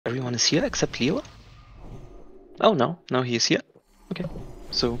Everyone is here except Leo? Oh no, now he is here. Okay,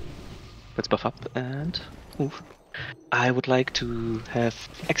 so let's buff up and move. I would like to have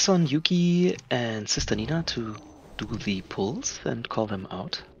Exxon, Yuki, and Sister Nina to do the pulls and call them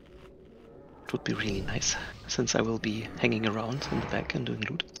out. It would be really nice, since I will be hanging around in the back and doing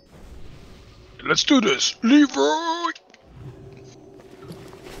loot. Let's do this! Leroy!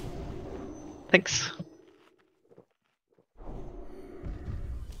 Thanks.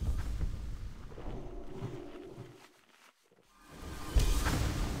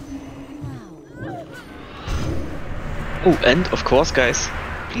 Oh, and of course, guys,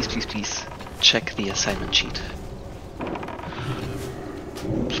 please, check the assignment sheet.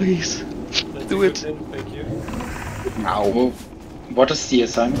 Please, do it. Thank you. Ow. What is the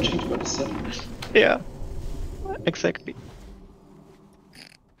assignment sheet? What is that? Yeah, exactly.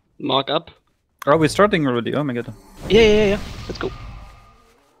 Mark up. Are we starting already? Oh my god. Yeah. Let's go.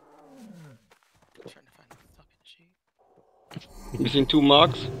 Missing 2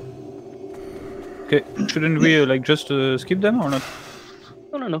 marks. Okay, shouldn't we like just skip them or not?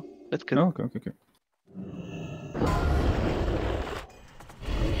 No. Let's go. No, okay.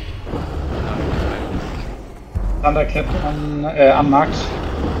 Thunderclap on unmarked.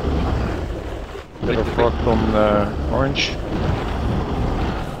 Bit of rock on orange.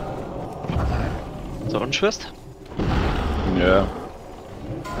 So orange first. Yeah.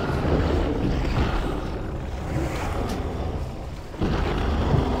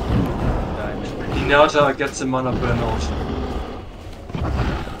 Inata gets a mana burnout.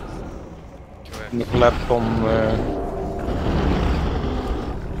 The clap on.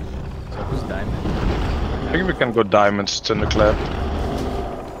 So who's diamond? I think we can go diamonds to the clap.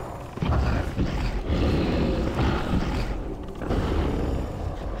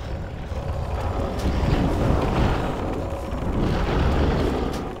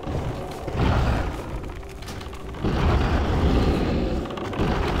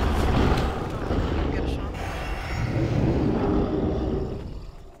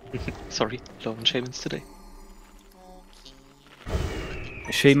 Sorry, low on shamans today.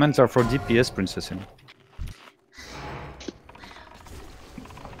 Shamans are for DPS, princess.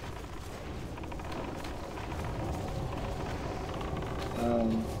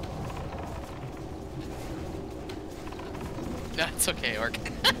 That's okay, Orc.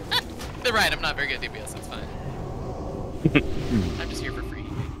 They're right, I'm not very good at DPS, that's fine. I'm just here for free.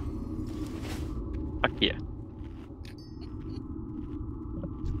 Fuck yeah.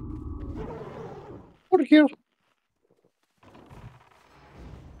 Over here.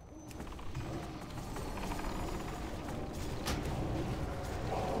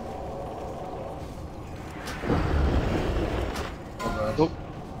 Oh.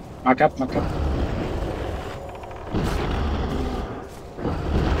 Mark up.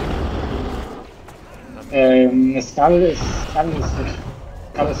 Skull is good.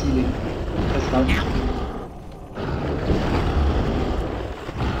 Skull is healing. Skull.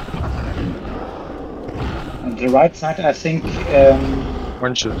 On the right side, I think.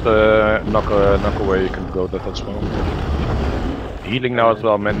 Orange is knock away, you can go that as well. Healing now as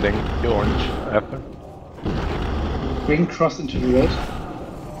well, mending the orange after. Bring cross into the red.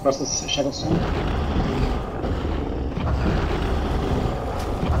 Cross is Shadowstone.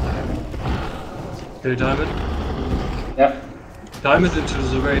 Okay, Diamond. Yeah. Diamond into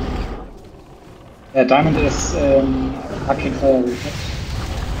the raid. Yeah, Diamond is Arcane Fire Reflect.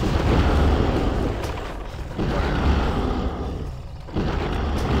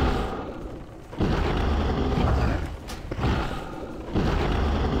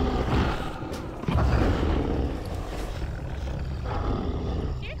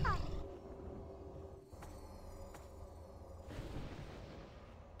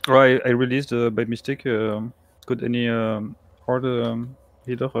 Right, I released by mistake. Could any hard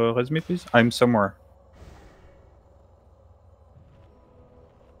healer res me, please? I'm somewhere.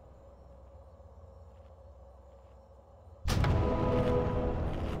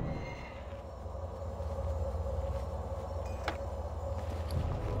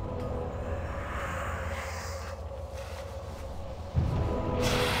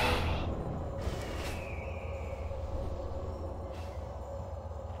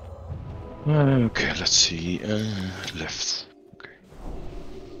 Okay, let's see. Left. Okay.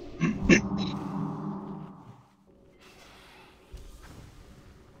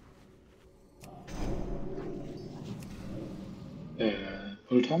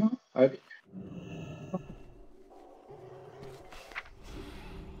 Pull timer? IB.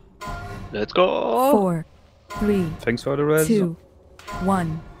 Let's go! 4, 3, Thanks for the res. 2,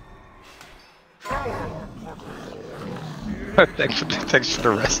 1. Thanks for the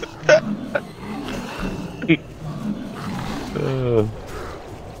rest.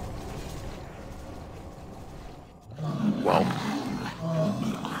 Wow.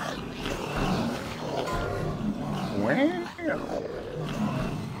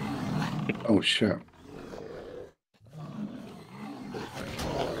 Oh shit.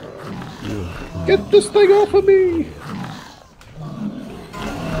 Get this thing off of me!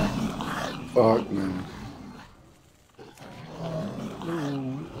 Fuck, man.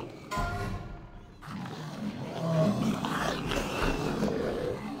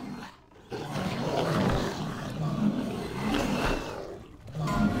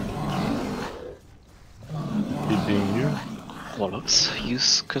 Beating you. Warlocks,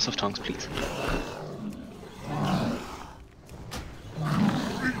 use Curse of Tongues, please.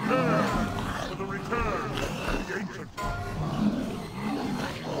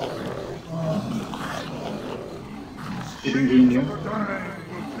 Shooting you.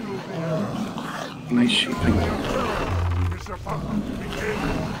 Nice shooting.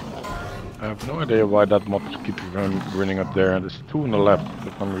 I have no idea why that mob keeps running up there. There's two on the left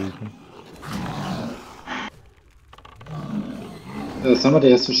for some reason. Somebody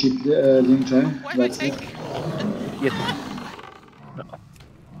has to shoot Ling Chai. Why am I That's it. taking?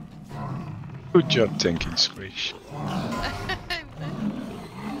 Good job tanking, Squish. Oh,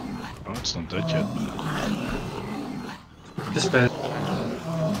 it's not dead yet. Just bad.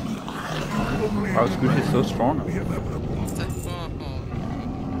 How good is so strong?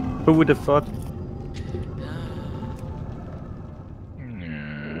 Who would have thought?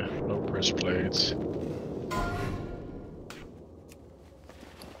 Yeah, no breastplates.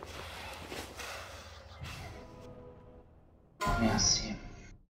 Merci.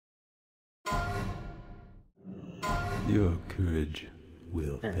 Your courage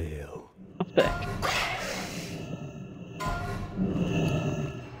will fail. Back.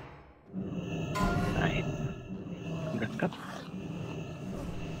 Right. Congrats, cut.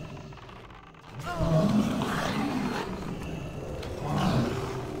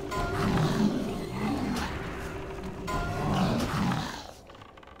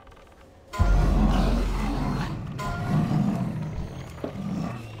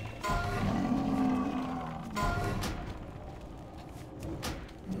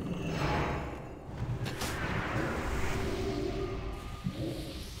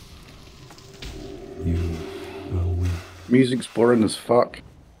 You are weak. Music's boring as fuck.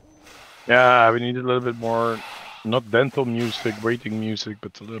 Yeah, we need a little bit more, not dental music, waiting music,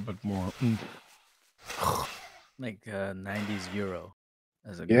 but a little bit more. Like 90s Euro.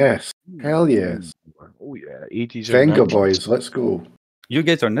 As a Yes. Hell yes. Oh yeah, 80s and Venga 90s. boys, let's go. You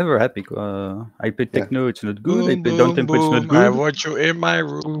guys are never happy. I play Yeah. techno, it's not good. I Boom, play down boom, tempo, it's not boom, I good. want you in my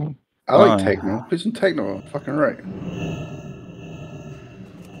room. I like Oh, techno. Play some techno. Fucking right. I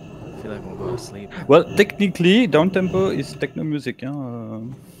feel like we'll go to sleep. Well, technically, down tempo is techno music. Yeah.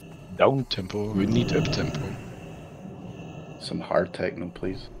 Down tempo, we need up tempo. Some hard techno,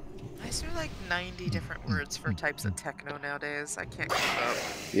 please. I see like 90 different words for types of techno nowadays. I can't keep up.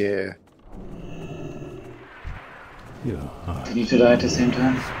 Yeah. Your heart We need to die at the same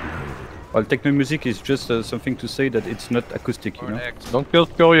time. Well, techno music is just something to say that it's not acoustic, you know. Don't kill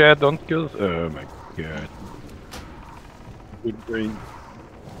Skull yet, don't kill. Oh my god. Good brain.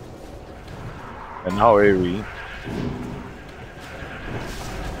 And now AoE.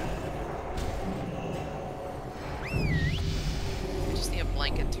 I just need a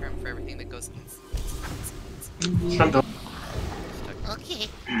blanket term for everything that goes. Shut up. Okay.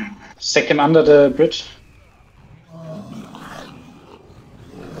 Stick him under the bridge.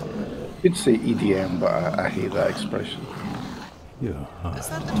 You'd say EDM, but I hate that expression. Your heart Is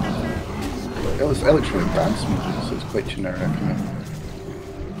that the term for it? It was electronic dance music, so it's quite generic. You know?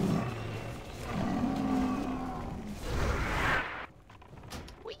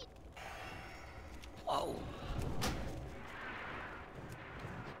 Wait. Whoa.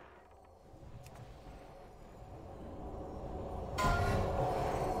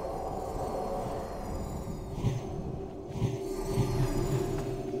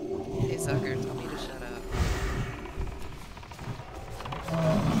 Hey, Zucker, tell me to shut up.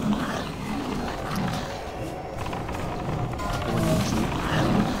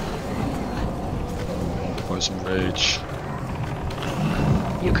 Poison Rage.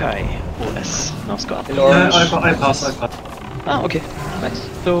 Yokai, OS, now Scar. Yeah, I pass. Ah, okay, nice.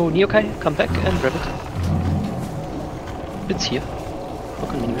 So, Neokai, come back and grab it. It's here.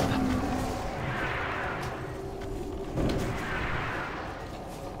 Look on minimap.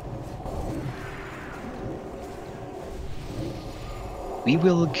 We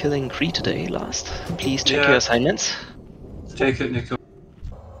will killing Kree today last. Please check Yeah. your assignments. Take it, Nico.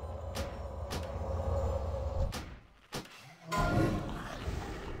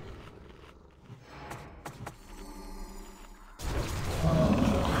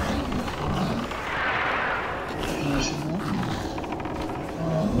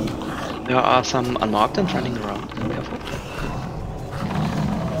 There are some unmarked and running around. Careful.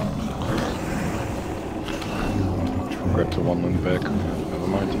 Grab the one in the back. Never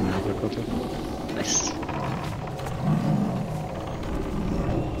mind, I got it. Nice.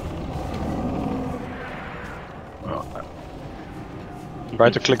 Try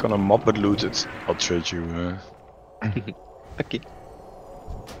to click on a mob but loot it. I'll trade you. Okay.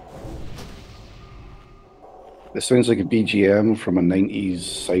 This sounds like a BGM from a 90s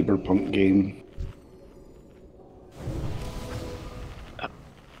cyberpunk game.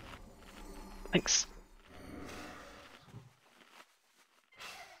 Thanks.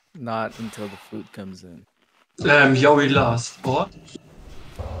 Not until the food comes in. Yowie last. What?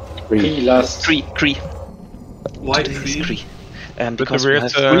 Cree last. Cree. Why Today is Cree? Cree. But Because the we weird,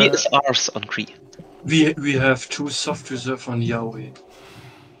 have 3 is ours on Cree. We have 2 soft reserve on Yowie.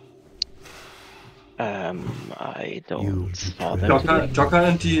 I don't You saw them today. Docker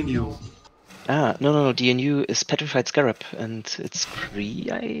and DNU. Ah, no, DNU is Petrified Scarab, and it's Cree,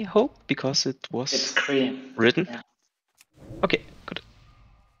 I hope, because it was It's Cree. written. Yeah. Okay, good.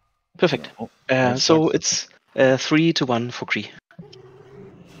 Perfect. Oh, So it's 3-1 for Cree.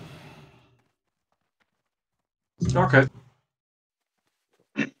 Okay.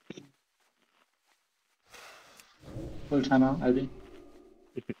 Full timer, Albi.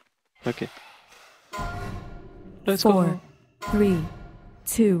 Okay. Let's 4, go. 3,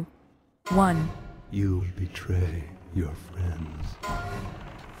 2, 1. You betray your friends.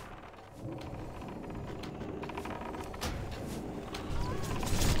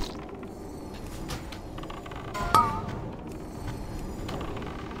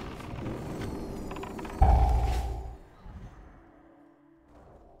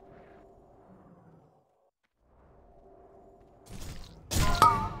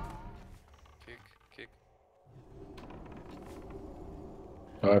 Kick.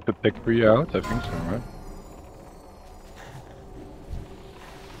 I have to pick 3 out, I think so, right?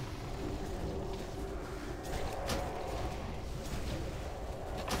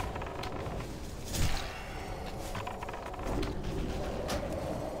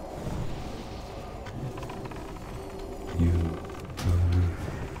 You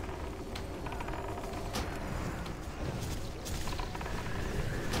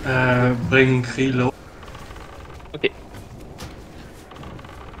Bring Cree low. Okay.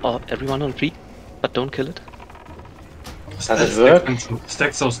 Everyone on Cree, but don't kill it. Does it work?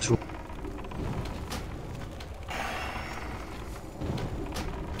 Stack those 2.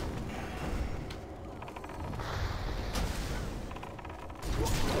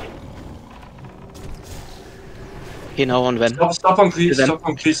 Okay, now on Ven. Stop on Cree, Kill them. stop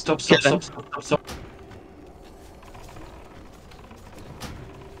on Cree, stop. Kill them.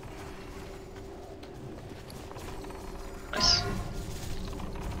 Nice.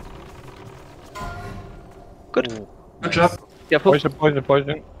 Good. Good job. Careful.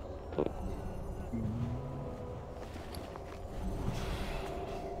 Poison.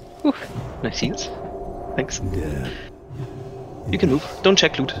 Nice heals. Thanks. death. You can move. Don't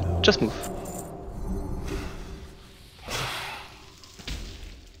check loot. Just move.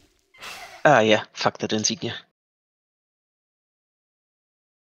 Ah, yeah. Fuck that insignia.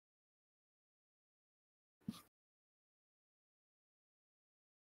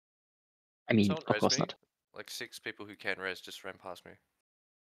 I mean, Someone of res course me. not. Like 6 people who can't res just ran past me.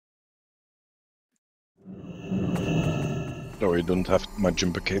 No, you don't have my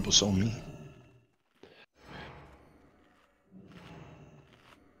jumper cables on me.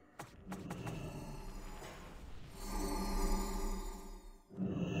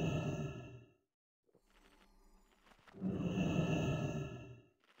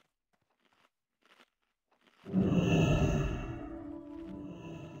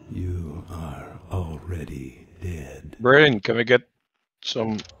 You are already dead. Brain, can we get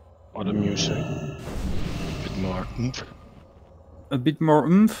some other music? A bit more oomph. A bit more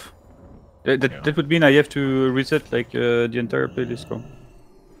oomph. That would mean I have to reset like the entire playlist. Go.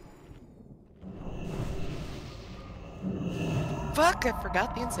 Fuck, I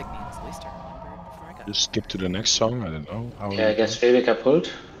forgot the insignias. At least I remembered before I got Just skip to the next song, I don't know. How Okay, I guess Rebecca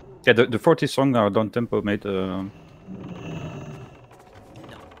pulled. Yeah, the 40 song are down tempo, mate.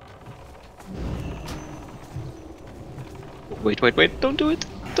 Wait, don't do it!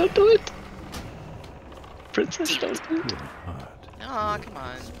 Don't do it! Princess, don't do it! Aw, come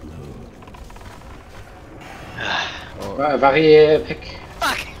on. Vari pick.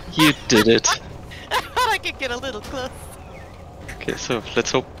 Fuck! You did it. I thought I could get a little close. Okay, so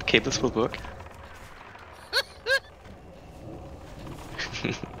let's hope cables will work.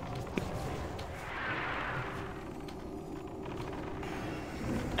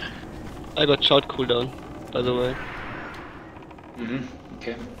 I got short cooldown, by the way.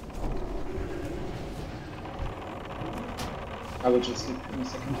 Okay. I will just sleep in a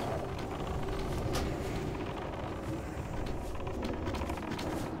second.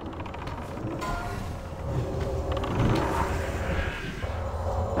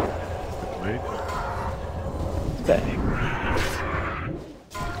 Wait. Bang.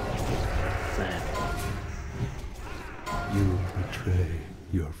 You betray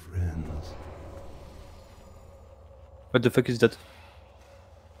your friends. What the fuck is that?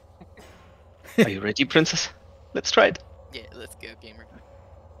 Are you ready, princess? Let's try it. Yeah, let's go, gamer.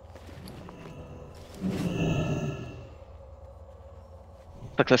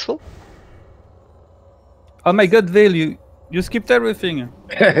 Successful? Oh my god, Vale, you skipped everything.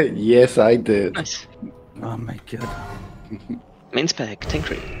 Yes, I did. Nice. Oh my god. Main spec, tank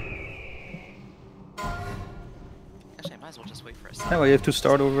rate. Actually, I might as well just wait for a second. Now I have to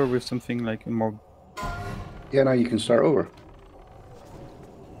start over with something like more. Yeah, now you can start over.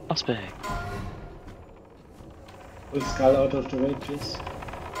 Off spec. Pull Skull out of the way, please.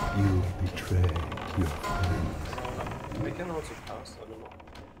 You betray your friends. I can also pass, I don't know.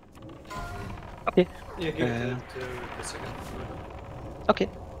 Okay. Yeah, give it to the second. Okay.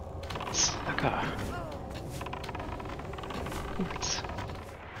 Sucker. Oops.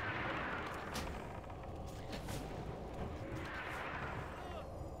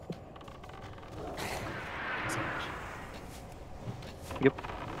 Yep.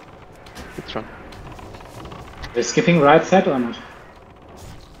 Let's run. We're skipping right side or not?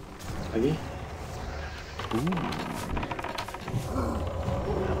 Maybe?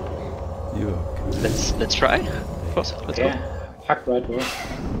 Let's try. Of course. Let's go. Fuck right wall.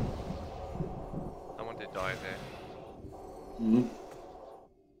 Someone did die there.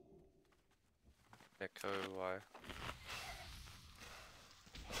 Echo, why?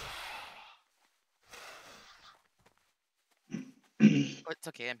 Oh, it's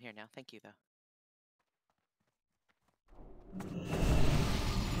okay, I'm here now. Thank you, though.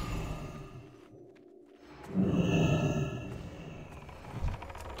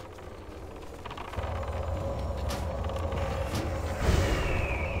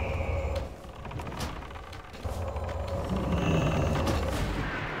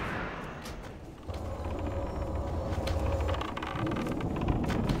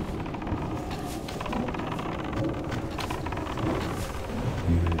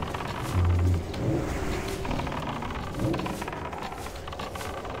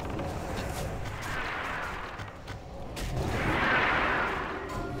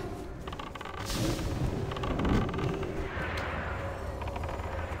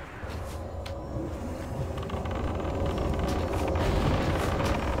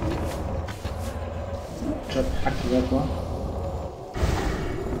 Just hack the red wall.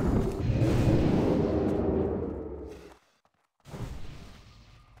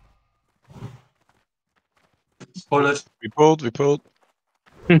 Pull it. We pulled.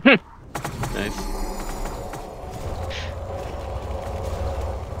 Nice.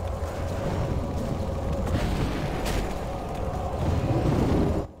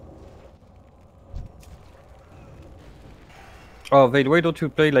 Oh, wait, why don't you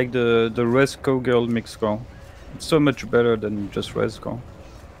play like the Res Cowgirl mix call? It's so much better than just Res call.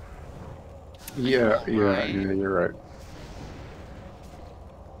 Yeah, you're right.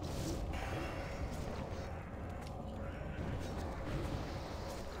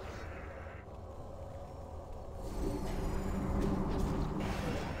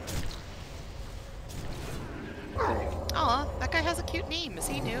 Aw, that guy has a cute name. Is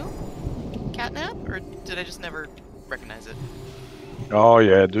he new? Catnap? Or did I just never recognize it? Oh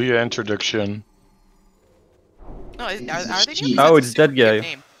yeah, do your introduction. No, are they new? Oh, That's a it's that super cute guy.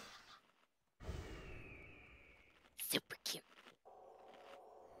 name. Super cute.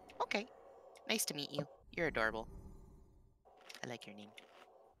 Okay. Nice to meet you. You're adorable. I like your name.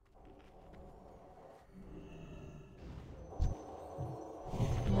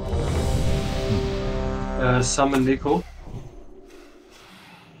 Summon Nico.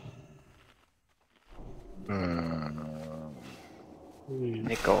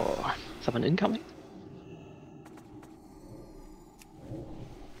 Nico. Someone incoming?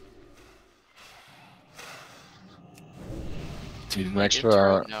 Next to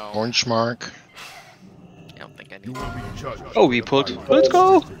our No. orange mark. I don't think I need Oh, we pulled. Let's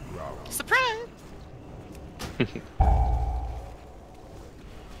go! Surprise!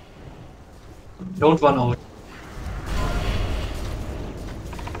 Don't run out.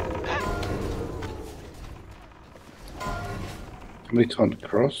 Somebody taunt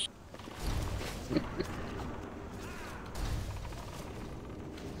cross.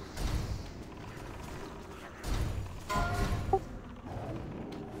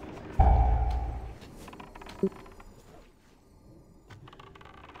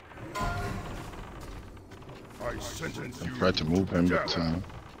 I tried to move him, but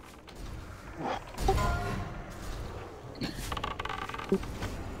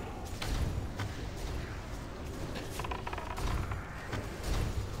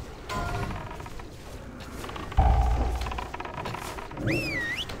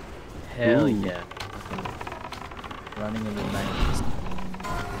Hell Ooh. yeah. Running in the 90s.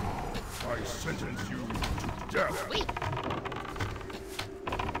 I sentence you to death. Wait.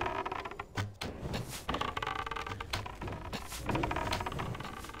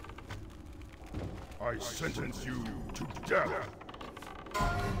 I sentence you to death.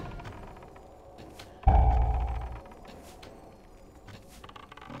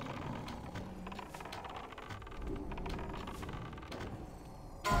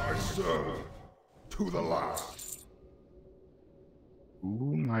 I serve to the last.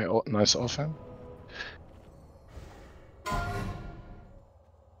 ooh, nice offhand.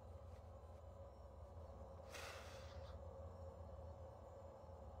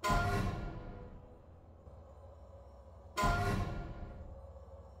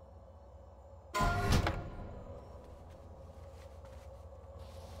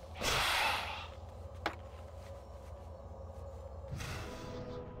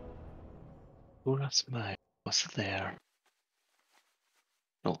 Ura's Mage was there.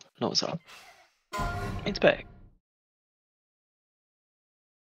 No, no, it's up. It's back.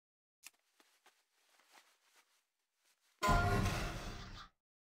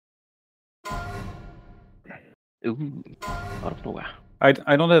 Ooh, out of nowhere. I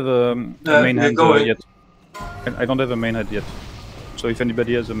don't have a main we're hand going. yet. I don't have a main hand yet. So if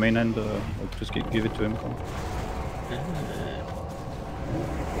anybody has a main hand, I'll just give it to him.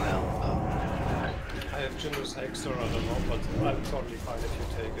 Well, I have Jindo's Hexer, I don't know, but I'm totally fine if you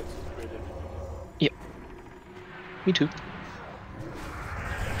take it, really. yep. Me too.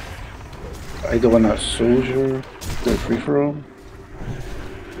 I don't want that soldier. Go free for all.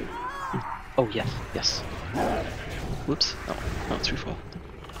 Oh, yes, yes. Whoops. No, no, it's 3-4.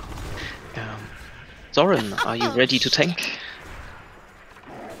 Zoran, are you ready to tank?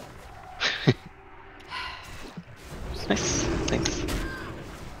 Nice, thanks.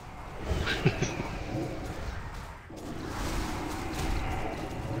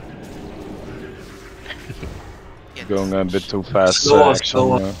 Going a bit too fast. Slower, action,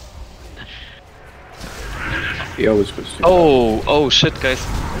 slower. He always goes too Oh shit, guys.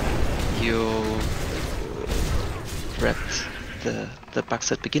 You grabbed the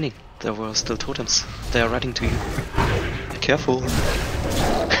bugs at beginning. There were still totems. They are running to you. Be careful.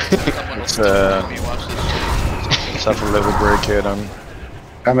 let's have a little break here then.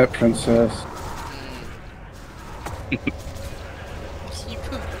 Damn it, princess. He pooped.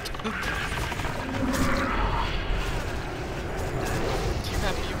 You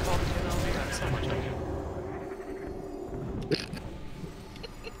have you walked in on me, that's so much I do.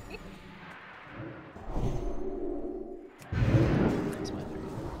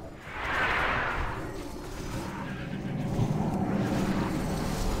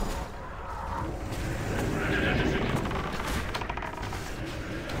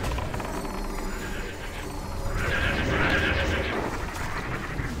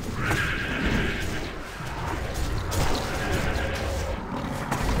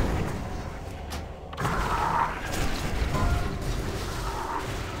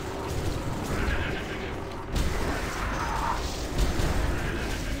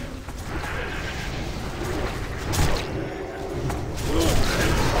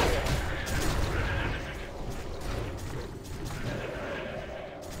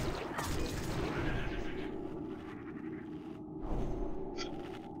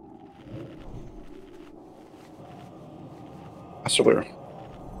 Master.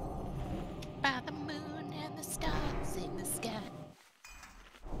 By the moon and the stars in the sky.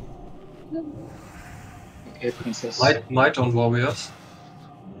 Okay, princess. Might on warriors.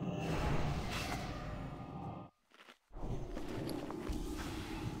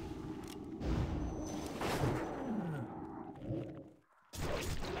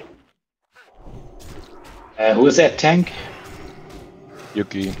 Who is that tank?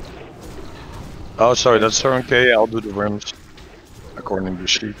 Yuki. Oh, sorry, that's Søren K. I'll do the rims according to the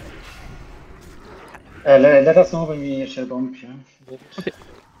sheet. Let us know when we shall bomb, yeah? Okay.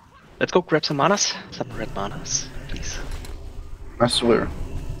 Let's go grab some manas. Some red manas, please. Master.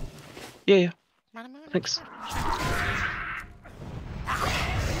 Yeah. Thanks.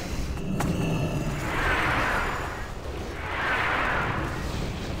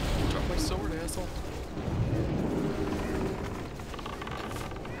 Drop my sword, asshole.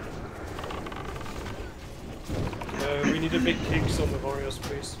 We need a big kicks on the warriors,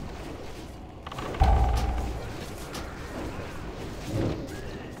 please.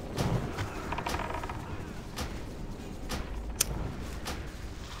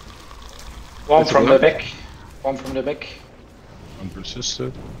 One from the back. One from the back.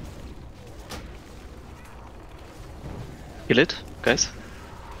 Unresisted. Kill it, guys.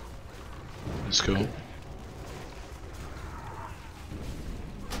 Let's go.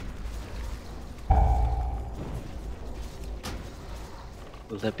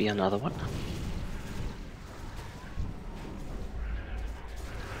 Will there be another one?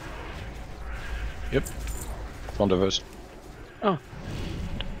 Yep. Front of us. Oh.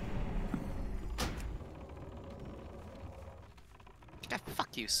 Yeah,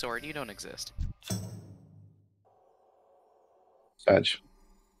 fuck you, sword. You don't exist. Sag.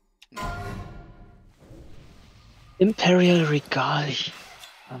 Imperial Regalia.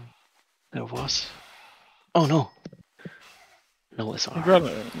 There was. Oh no. No, it's art.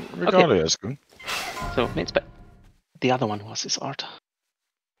 Regalia is good. So, it's back. The other one was his art.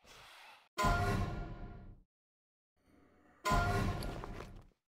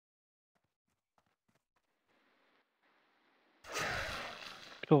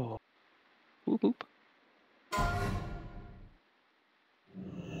 Oh. Whoop whoop.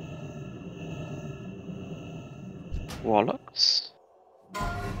 Warlocks.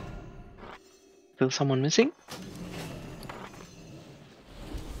 Still someone missing?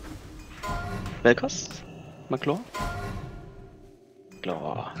 Velkos? McClaw?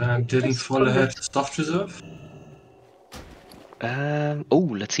 Claw. Didn't Full have soft reserve? Oh,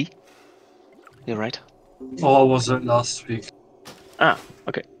 let's see. You're right. Or was it last week? Ah,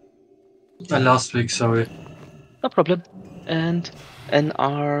 okay. Last week, sorry. No problem. And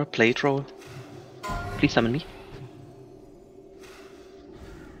NR plate roll. Please summon me.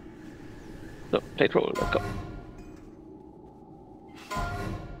 So, plate roll, let's go.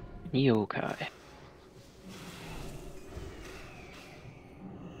 Yokai.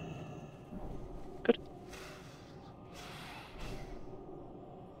 Good.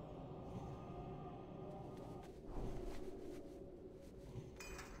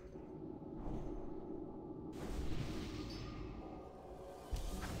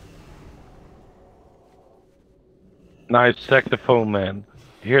 Nice saxophone, man.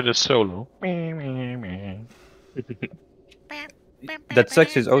 Hear the solo. That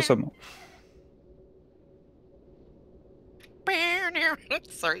sax is awesome.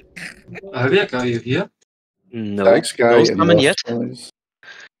 Sorry. Alberg, are you here? No. Thanks, guy. No and summon Lost yet. Boys.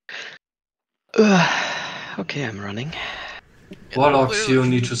 Okay, I'm running. Warlocks, you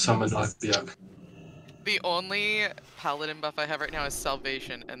need to summon Alberg. The only paladin buff I have right now is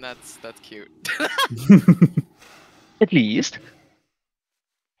salvation, and that's cute. At least.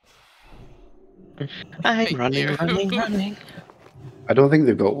 I'm Thank running, you. running. I don't think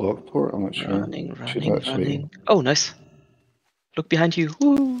they've got Lockport. I'm not sure. Running, Should running, actually- running. Oh, nice. Look behind you.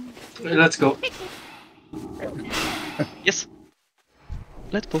 Woo. Let's go. Yes.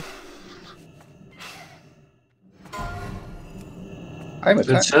 Let's go. I'm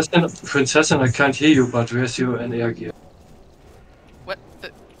attacking. Princess, I can't hear you, but where's your NR gear? What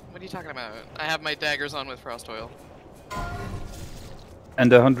are you talking about? I have my daggers on with frost oil.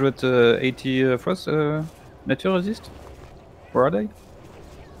 And 180 frost nature resist? Where are they?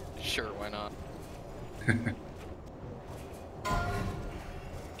 Sure, why not?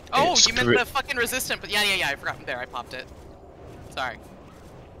 Oh, you meant the fucking resistant, but yeah, I forgot from there, I popped it. Sorry.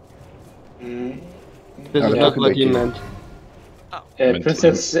 This is not what you meant. Oh.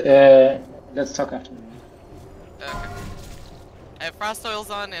 Princess, let's talk after. Okay. I have frost oils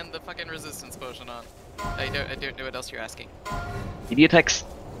on and the fucking resistance potion on. I don't know what else you're asking. Melee attacks.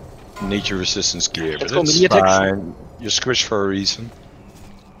 Nature resistance gear, Let's but go it's melee attacks. fine. You're squished for a reason.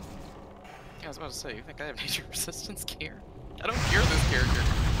 I was about to say, you think I have nature resistance gear? I don't gear this character.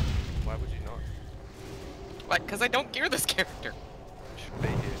 Why would you not? Why? Because I don't gear this character. Should be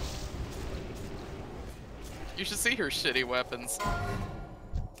here. You should see her shitty weapons.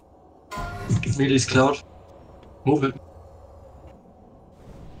 Melee's Cloud. Move it.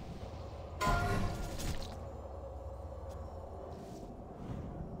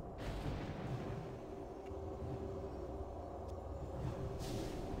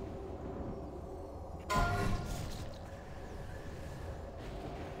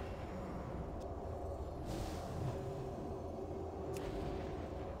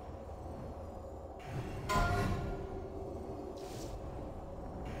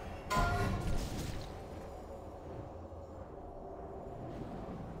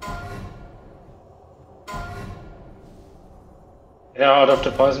 They're out of the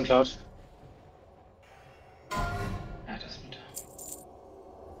poison cloud. Doesn't matter.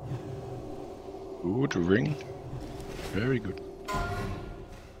 Good ring. Very good.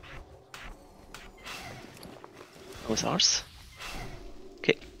 That was ours.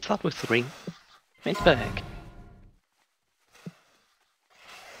 Okay, start with the ring. Main bag.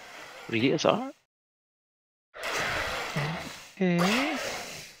 Really SR? Okay.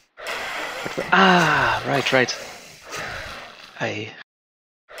 Ah, right. I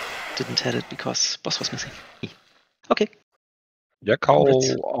didn't have it because boss was missing. Okay. Jakal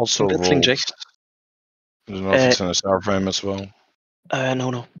Congrats. also Congrats, rolled. Jack. There's nothing in the star for him as well.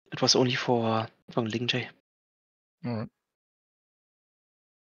 No. It was only for Ling J. Alright.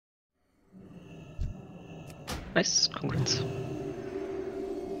 Nice, congrats.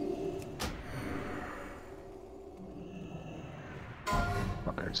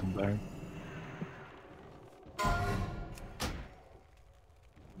 Okay, some down.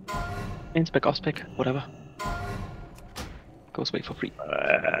 Main spec, off spec, whatever. Goes away for free.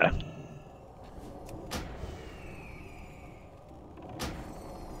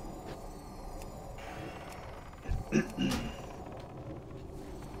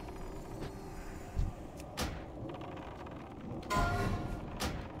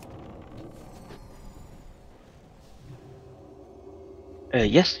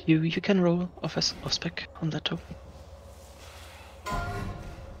 Yes, you can roll off spec on that too.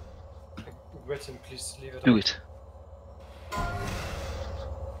 Written, please leave it. Do it.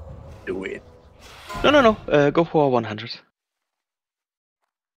 Do it. No. Go for 100.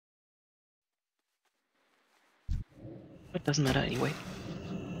 It doesn't matter anyway.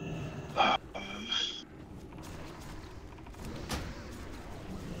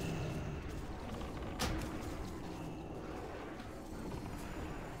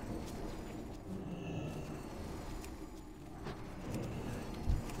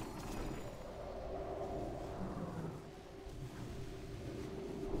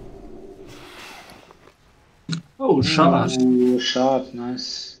 Oh, shot. Ooh, shot,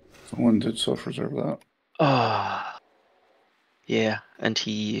 nice. Someone did self-reserve that. Ah. Yeah, and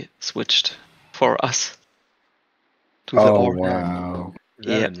he switched for us to the Oh, order. wow. Is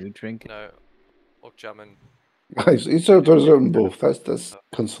that Yeah. a new trinket? No. Look, German. He's self-reserving both. That's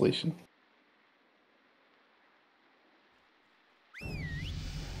consolation.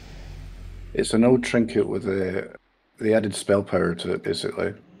 It's an old trinket with the added spell power to it,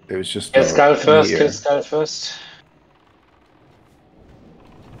 basically. It was just Kill Skull first, meteor. kill Skull first.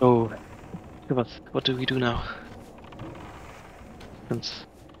 So, what do we do now? Since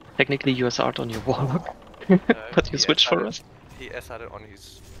technically you are out on your warlock, but you he switched for SR'd us. He SR'd it on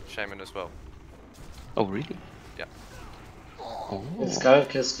his shaman as well. Oh really? Yeah. Oh.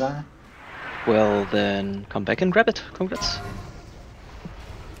 Kill Skull. Well then, come back and grab it. Congrats.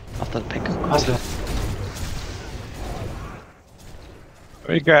 After the pick.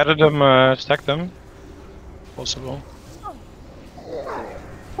 We gathered them, stacked them. Possible.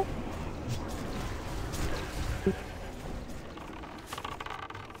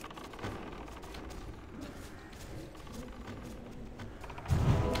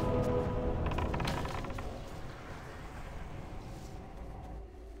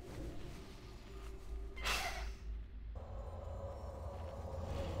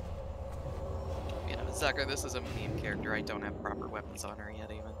 Zucker, this is a meme character. I don't have proper weapons on her yet,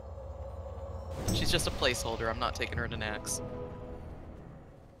 even. She's just a placeholder. I'm not taking her to Nax.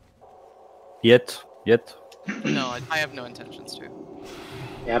 Yet. No, I have no intentions to.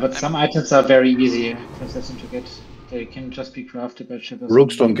 Yeah, but some items are very easy for Assassin to get. They can just be crafted by shippers.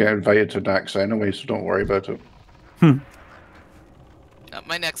 Rogues don't get invited to Dax anyway, so don't worry about it.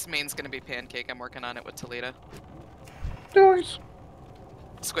 My next main's gonna be Pancake. I'm working on it with Toledo. Nice.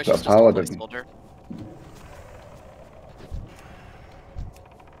 Squish That is just a paladin. placeholder.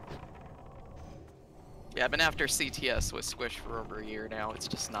 Yeah, I've been after CTS with Squish for over a year now. It's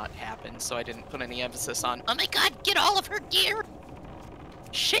just not happened, so I didn't put any emphasis on, oh my god, get all of her gear!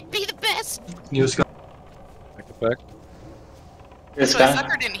 Shit be the best! New Skull. Back to back. So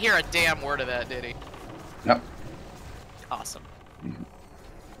Zucker didn't hear a damn word of that, did he? Yep. Awesome.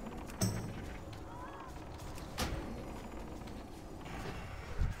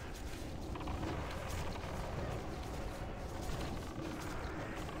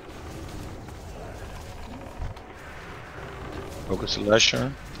 Focus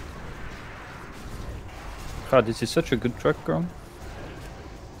Lasher. God, this is such a good truck, girl.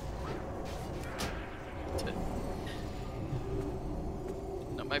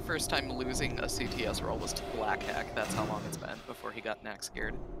 No, my first time losing a CTS roll was to Black Hack. That's how long it's been before he got Nax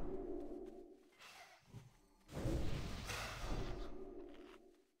scared.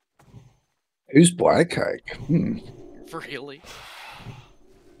 Who's Black Hike? Really?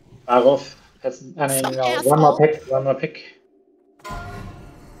 Barov has, I mean, Some no, asshole. one more pick.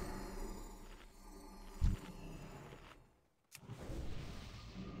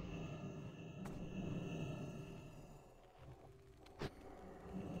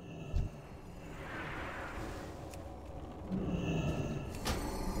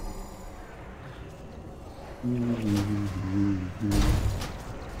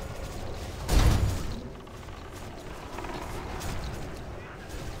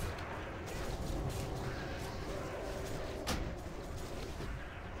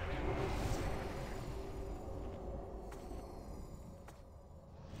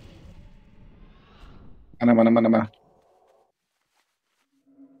 Mana.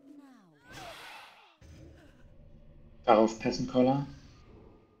 Barov Peasant Collar.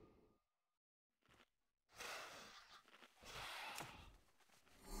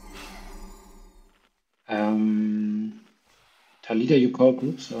 Talida, you call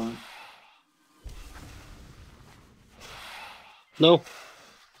groups or? No.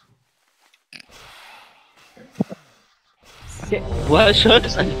 Well shot.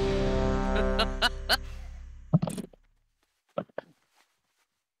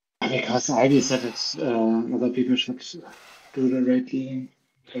 Because Ivy said it's other people should do the raid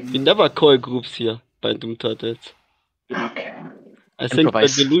We never call groups here by Doom Turtles. Okay. I think we're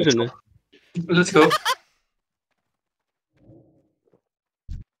Improvise. delusional. Let's go.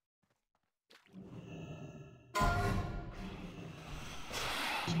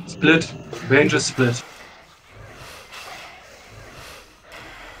 Split. Rangers split.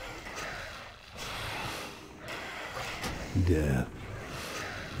 Death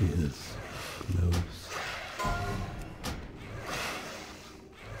is close.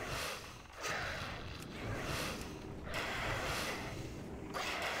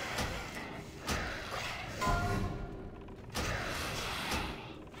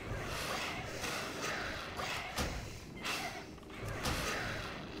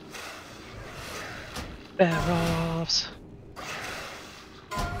 Barovs.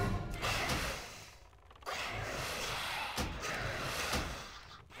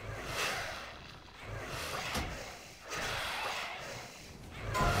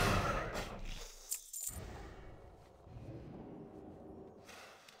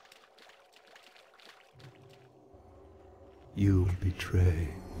 You betray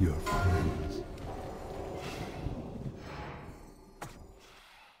your friends.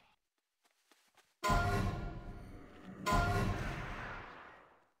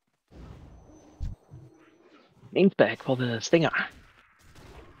 Name's back for the stinger.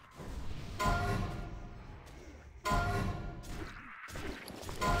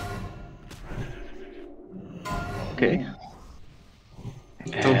 Okay.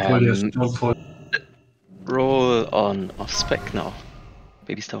 Don't pull this. Don't pull. Roll on off spec now.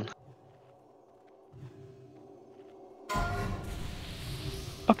 Baby stone.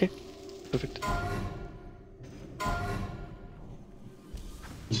 Okay. Perfect.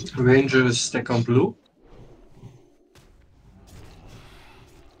 Rangers stack on blue.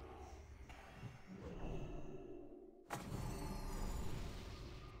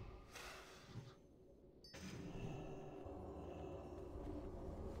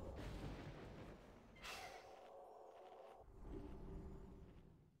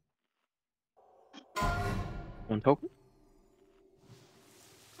 One token.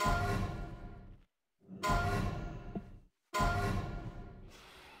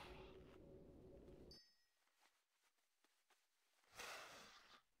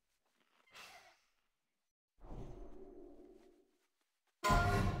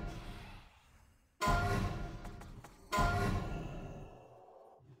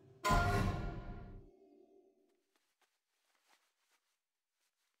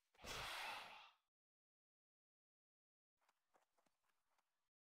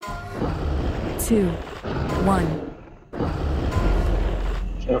 Two, one.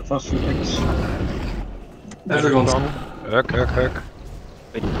 First few picks. Everyone's Huck.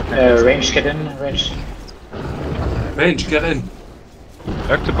 Range, get in. Range. range. Get in.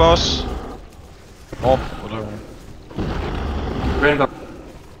 Huck the boss. Op, whatever. Random.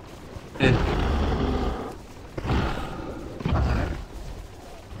 In.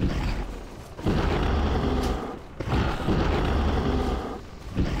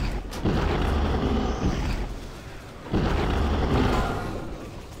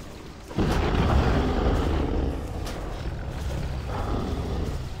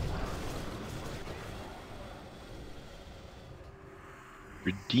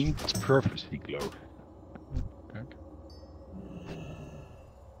 Redeemed its purpose, he glowed. Okay.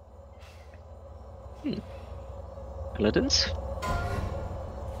 Paladins.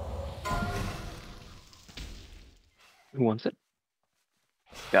 Who wants it?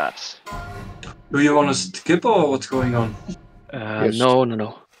 Guards. Do you want to skip or what's going on? Yes.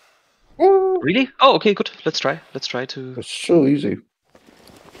 No. Really? Oh, okay, good. Let's try. Let's try to It's so easy.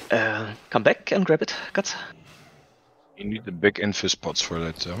 come back and grab it, Guts. You need the big infus pots for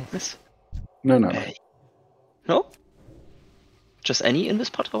that, though. Yes. No. No? Just any in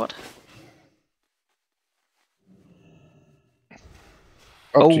this pot or what?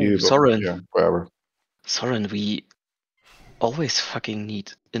 Up Oh, to you, but Soren. yeah, whatever. Soren, we always fucking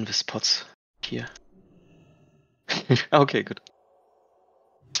need invis pots here. Okay, good.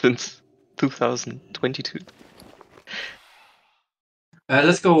 Since 2022.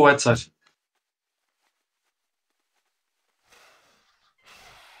 Let's go white side.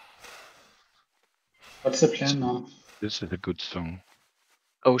 What's the plan now? This is a good song.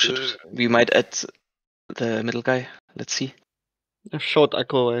 Oh shit, we might add the middle guy. Let's see. A short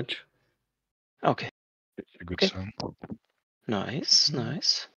aggro range. Okay. It's a good Okay. song. Nice.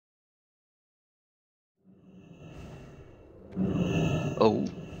 Oh.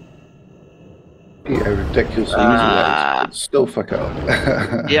 Yeah, ridiculously easy that is. It's still fuck it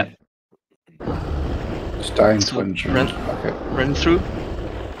up. Yeah. Just dying So, twins. run- Fuck it. Run through.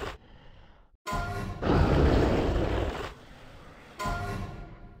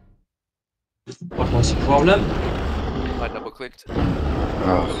 What was the problem? I double clicked.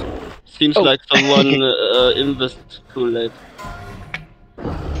 Oh. Seems like someone invest too late.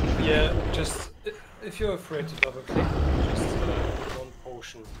 Yeah, just if you're afraid to double click, just put one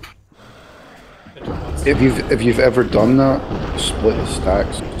potion into one stack. If you've ever done that, split the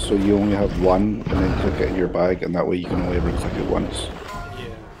stacks so you only have one, and then click it in your bag, and that way you can only ever click it once.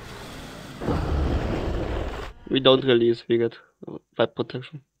 Yeah. We don't release, we get vibe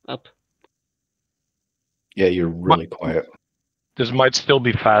protection up. Yeah, you're really quiet. This might still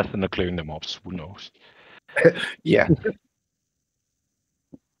be fast in the clearing the mobs. Who knows? Yeah.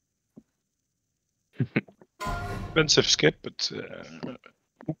 Expensive skip, but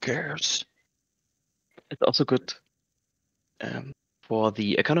who cares? It's also good for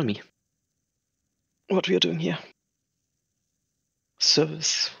the economy. What we are doing here.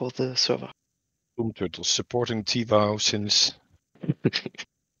 Service for the server. Boom Turtle supporting T-Vow since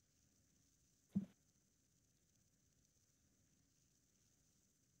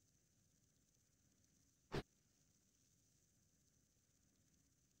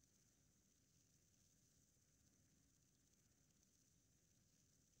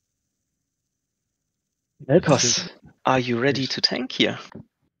Elkos, are you ready to tank here?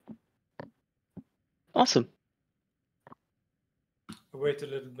 Awesome. Wait a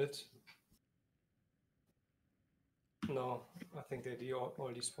little bit. No, I think they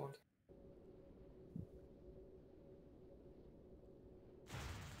already spawned.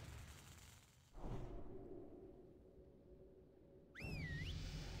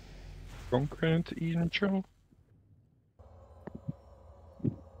 concurrent intro.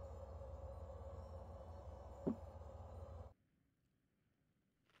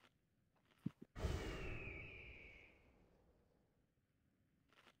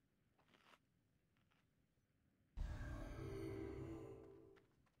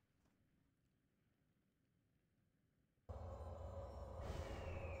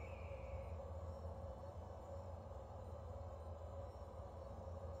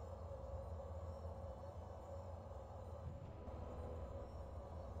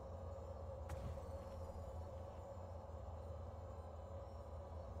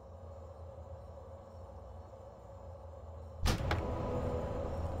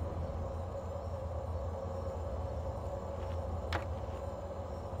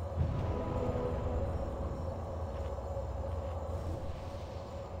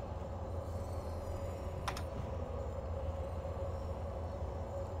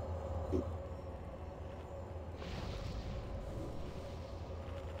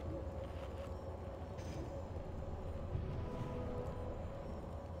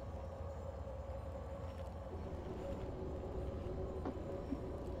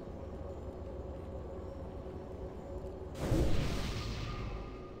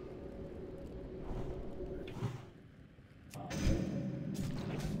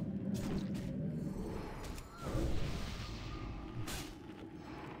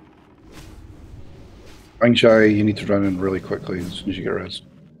 Fine, Shy, you need to run in really quickly as soon as you get rest.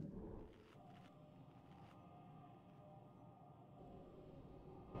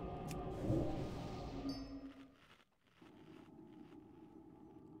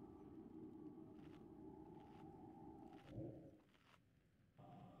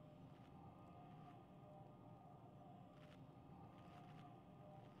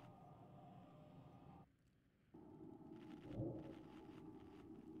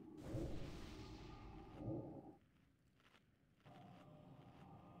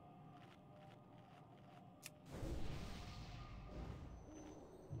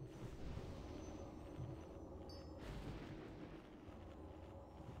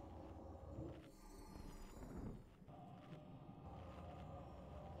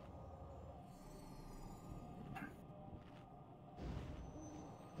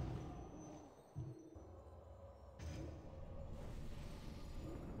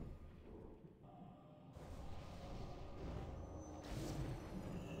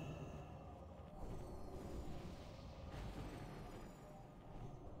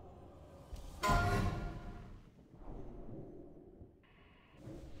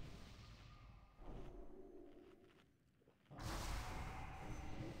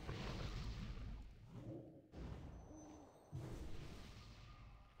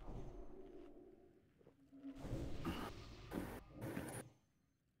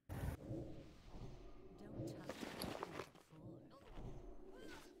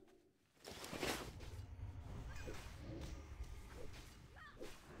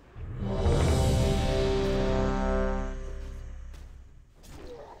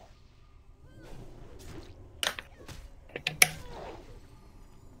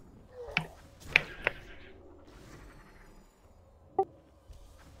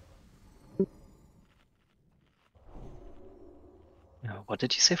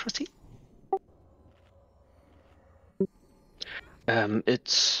 did you say, Frosty?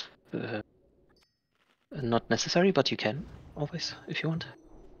 It's not necessary, but you can always if you want.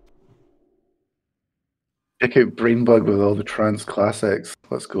 Check out Brainbug with all the trans classics.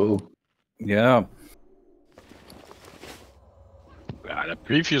 Let's go. Yeah. Yeah, the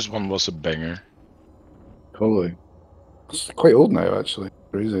previous one was a banger. Totally. It's quite old now, actually.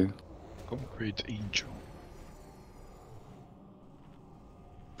 Crazy. Concrete Angel.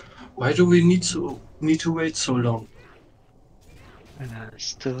 Why do we need to wait so long?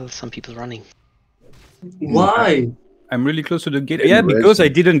 Still some people running. Why? I'm really close to the gate. Getting Yeah, because res. I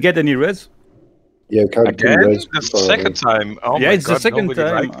didn't get any res. Yeah, can't Again? res That's the for- second time. Oh yeah, my it's God, the second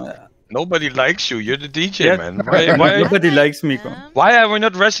nobody time. likes- Nobody likes you. You're the DJ, Yeah. man. Why? Nobody likes me. Why are we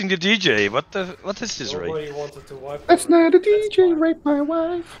not resting the DJ? What is this, Ray? Nobody wanted to wipe. That's not a DJ, rape my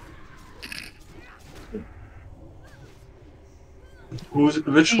wife.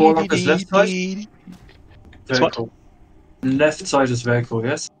 Which warlock is left side? It's what? Velko. Left side is Velko,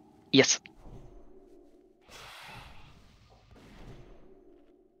 yes? Yes.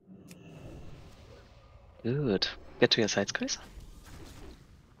 Good. Get to your sides, guys.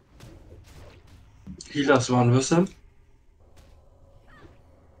 Healers run with him.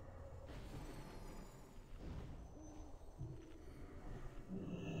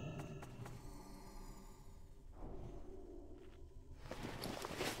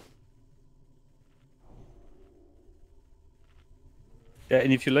 Yeah,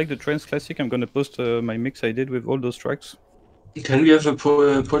 and if you like the trance classic, I'm gonna post my mix I did with all those tracks. Can we have a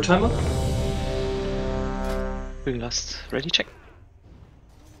pull timer? We lost. Ready? Check.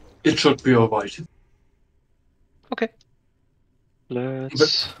 It should be alright. Okay.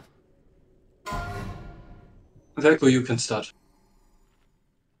 Let's. Velko, you can start.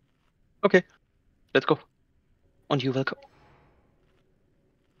 Okay. Let's go. On you, Velko.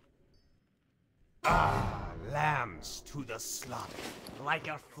 Lambs to the slaughter, like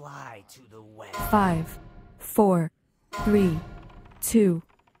a fly to the web. 5, 4, 3, 2,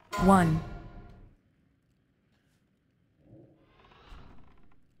 1.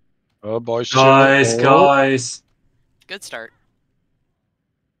 Oh, boys. Guys, guys. Good start.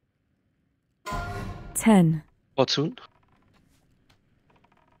 10. What soon?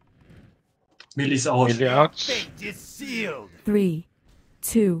 Millie's out. Millie out. Fate is sealed. 3,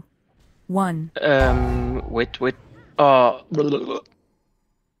 2, 1. Wait.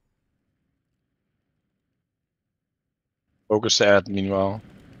 Focus the ad, meanwhile.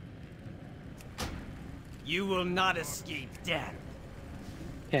 You will not escape death.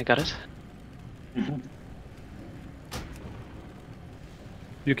 Yeah, I got it.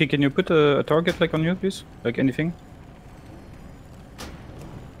 Yuki, can you put a target like on you, please? Like anything?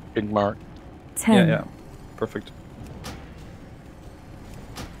 Pink mark. 10. Yeah. Perfect.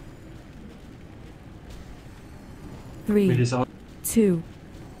 Millie's 3, out. 2,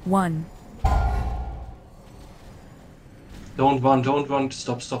 1. Don't run.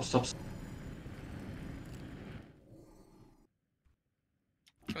 Stop. Can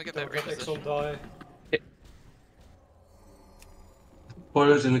we get that Don't let Exxon reposition? die.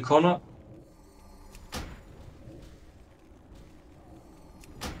 Pull it in the corner.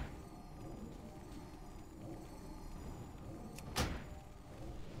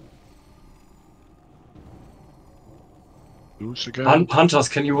 Loose again. Hunters,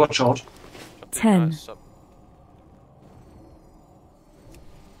 can you watch out? 10.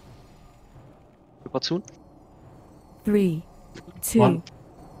 What soon? 3, 2, One.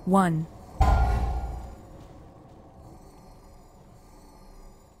 1.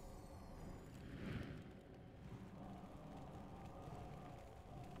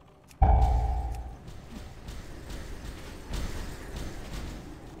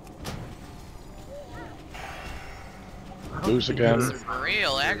 Loose again. Some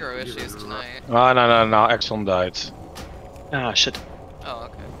real aggro issues tonight. Ah, no. Exxon died. Ah, shit. Oh,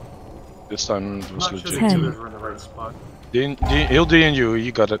 okay. This time it was legit. 10. We're in the right spot. He'll D and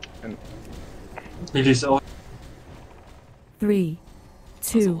you got it. And Millie's out. 3, That was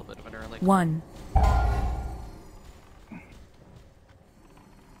a 2, little bit of an early. 1.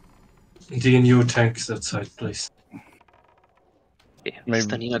 DNU tanks that side, please. Okay, Maybe-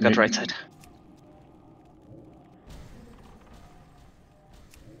 Stanina got right side.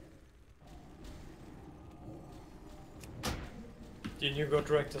 Then you got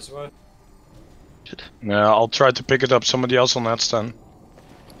wrecked as well. Shit. yeah, I'll try to pick it up. Somebody else on that stand.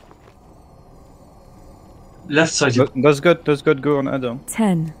 Left side, you. Does God go on Adam?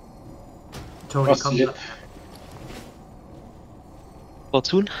 10. Tony, come back. What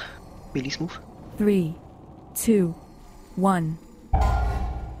soon? Millie's move. 3, 2, 1.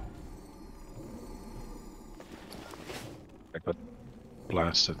 got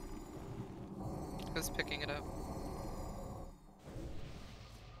blasted. Who's picking it up?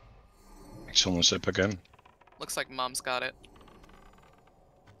 Someone's up again. Looks like Mom's got it.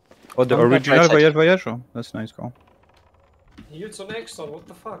 Oh, the On that original right side. Voyage. Oh, that's nice call. Heals on Exxon, what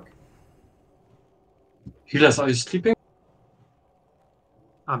the fuck? Healers, are you sleeping?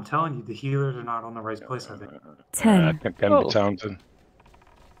 I'm telling you, the healers are not on the right place, I think. 10. Can be taunted.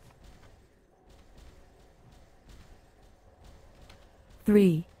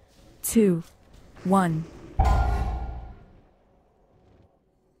 Three, two, one.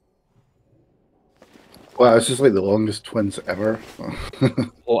 Wow, it's just like the longest twins ever.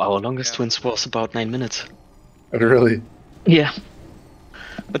 Oh, our longest twins was about 9 minutes. Really? Yeah.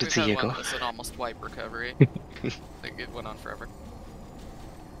 But We've it's a had year one ago. that was an almost wipe recovery. Like it went on forever.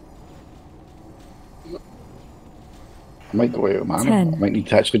 I might go out of mana. 10. I might need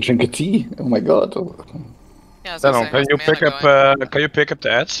to actually drink a tea. Oh my god. Yeah, I was Then gonna say, can how's you mana pick up going? can you pick up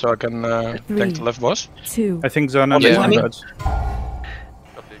the ads so I can tank the left boss? 2. I think Zona Yeah. is I on mean- that.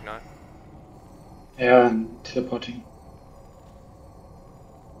 Up the ignite. Yeah, and teleporting.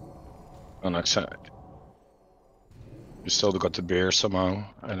 On that side. You still got the beer somehow.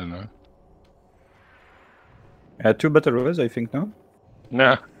 I don't know. 2 battle royals, I think, no?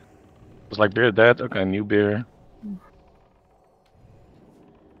 Nah. It's like beer dead. Okay, new beer.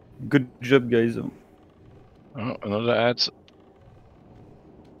 Good job, guys. Oh, another ad.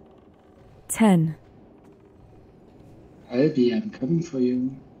 10. Albi, I'm coming for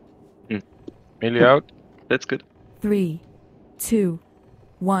you. Melee out. That's good. 3, 2,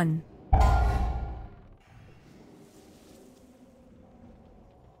 1.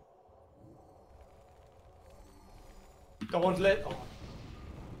 Don't let. Oh.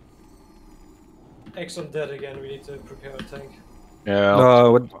 Exxon dead again, we need to prepare a tank. Yeah.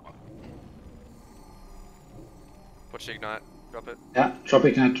 What? Watch the ignite. Drop it. Yeah, drop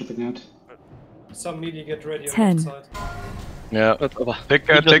ignite. Some melee get ready on 10. that side. Yeah. Take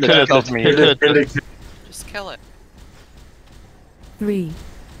He just take kill the it, ad off me. kill it. Just kill it. 3,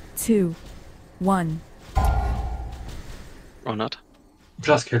 2, 1. Or not.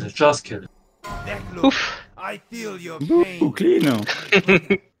 Just kill it, just kill it. Deathloop, I feel your pain. Ooh, clean.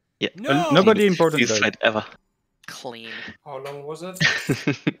 Yeah. No! Nobody important Easiest died. fight ever. Clean. How long was it?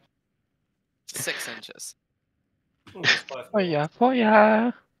 6 inches. It was 5 Oh yeah, oh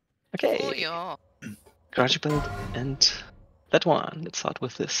yeah. Okay. Oh yeah. Garage build and that one. Let's start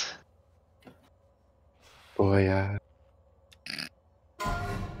with this. Oh yeah.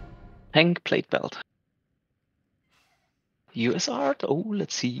 Tank plate belt. US art. Oh,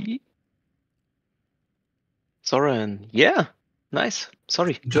 let's see. Soren. Yeah. Nice.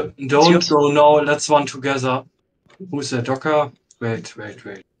 Sorry. Don't yours. go now, let's one together. Who's the Docker? Wait.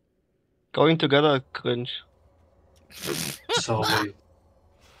 Going together, cringe. Sorry.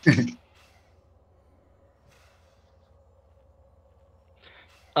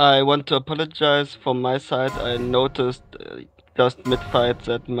 I want to apologize from my side. I noticed just mid-fight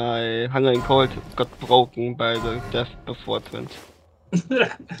that my Hunger and Cold got broken by the death before twins.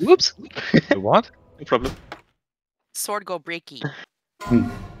 Whoops. The what? No problem. Sword go breaky.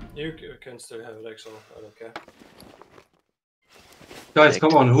 You can still have it, Exxon, I don't care. Guys,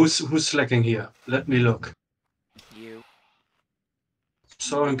 come on, who's slacking here? Let me look. You.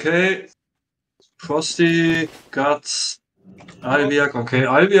 Soren K, Frosty, Guts, Albiak, okay,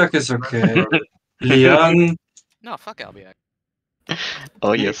 Albiak is okay. Liang, No, fuck Albiak.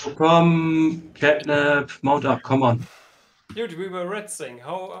 Oh yes. come, Catnap, mount up, come on. Dude, we were red thing.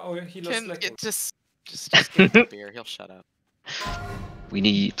 How are healers Can slacking? it just give him a beer. He'll shut up. We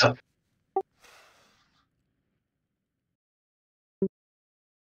need.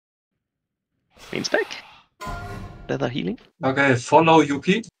 Main spec. Leather healing. Okay, follow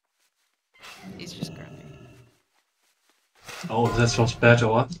Yuki. He's just grumpy. Oh, that was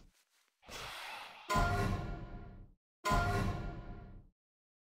better.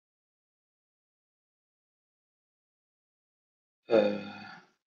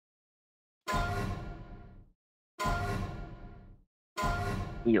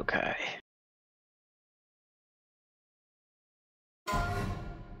 Okay.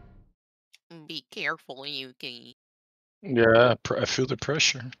 Be careful, Yuki. Yeah, I feel the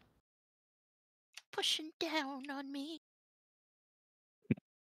pressure. Pushing down on me.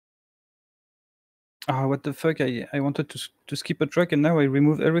 Ah, what the fuck? I wanted to skip a track and now I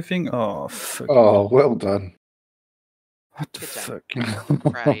remove everything. Oh fuck. Oh, well done. What the Good job.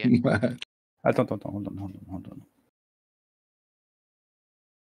 fuck? Proud of you. Man. Attends, hold on.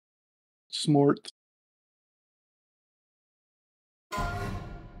 Smart.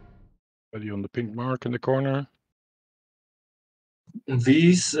 Ready on the pink mark in the corner.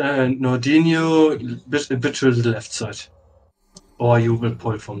 These and Nordinho a bit to the left side. Or you will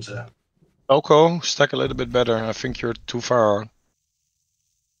pull from there. Oko, stack a little bit better. I think you're too far.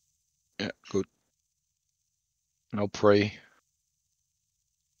 Yeah, good. Now pray.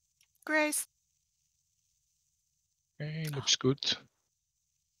 Grace. Okay, looks good.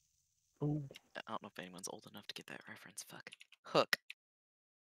 Oh. I don't know if anyone's old enough to get that reference. Fuck. Hook.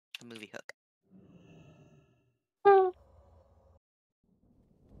 The movie Hook.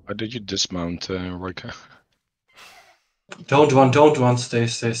 Why did you dismount, Roika? Don't run, stay.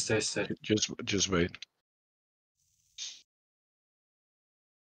 Just wait.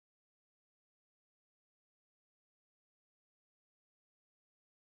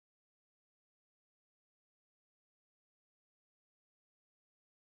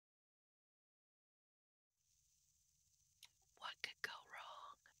 What could go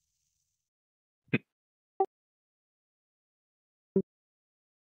wrong?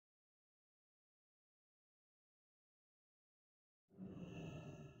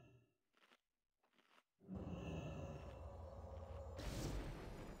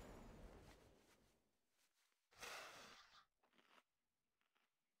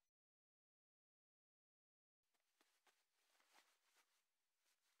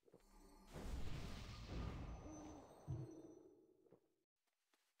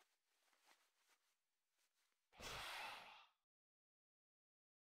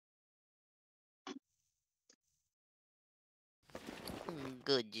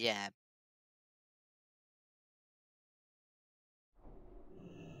 Good job.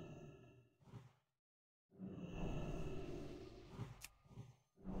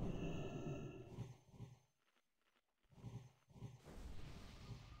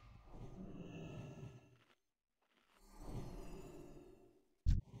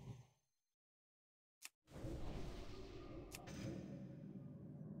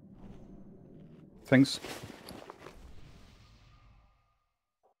 Thanks.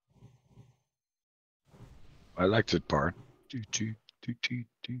 I liked that part.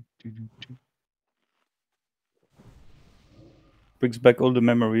 Brings back all the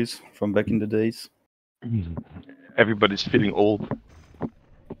memories from back in the days. Everybody's feeling old.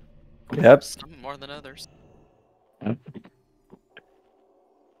 Yep. Some more than others.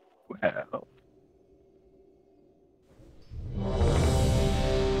 Well.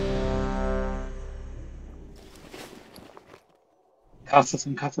 Casters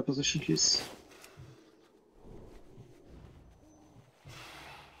in caster position, please.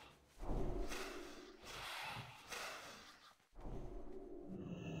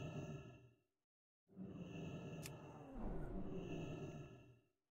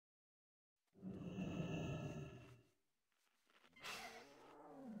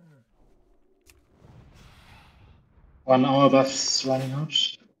 One hour buffs running out.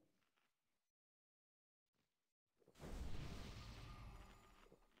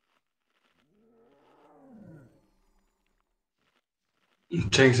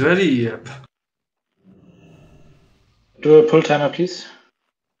 Tanks ready? Yep. Do a pull timer, please.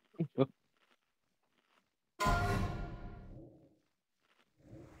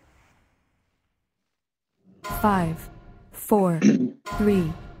 Five, 4,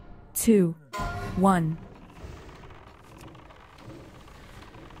 3, 2, 1.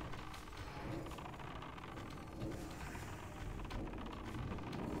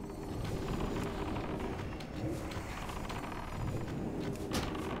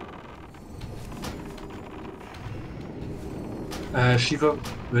 Shiva,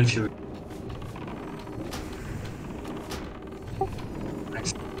 Windfury.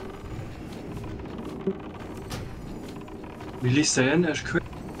 Next. Release the in, Ash quick.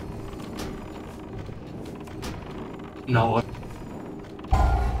 Now what?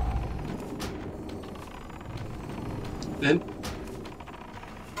 In.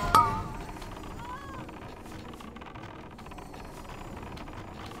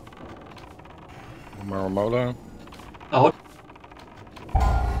 Maramola. Out.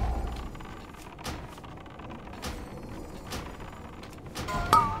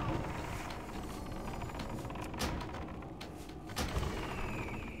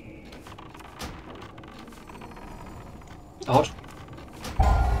 Out.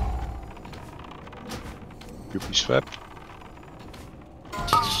 Yuki swept.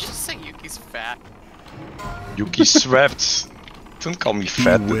 Did you just say Yuki's fat? Yuki swept. Don't call me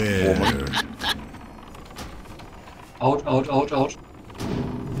fat, woman. Out. Out.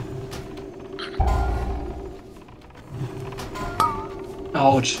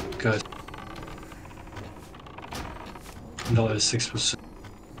 Good. No, it's 6%.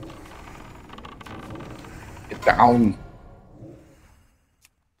 Get down.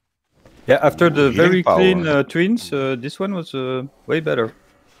 Yeah, after the Healing very power. clean twins, this one was way better.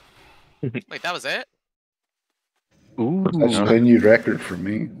 Wait, that was it? Ooh. That's a new record for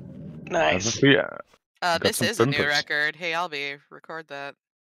me. Nice. Got This some is a new pumpers. record. Hey, Albie, record that.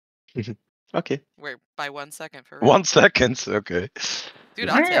 Okay. Wait, by 1 second for real. 1 second, okay. Dude,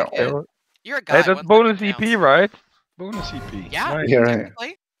 I'll take it. Wow. You're a guy. Hey, that's 1 bonus second EP, counts. right? Bonus EP. Yeah, Nice. Yeah, right.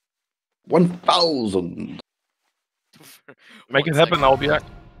 technically. 1,000. Make 1 it happen, second. I'll be back.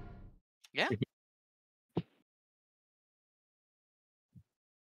 Yeah.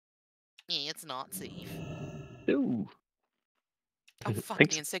 It's not safe. Ooh. Oh fuck,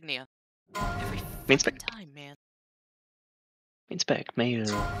 Thanks. the insignia. Every Mains fucking back. time, man. Mains back. Mail.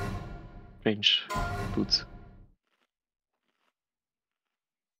 Range. Boots.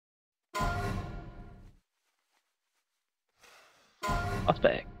 Off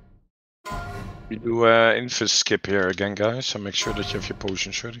back. We do infus skip here again, guys, so make sure that you have your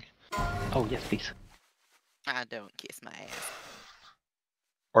potions ready. Oh, yes, please. I don't kiss my ass.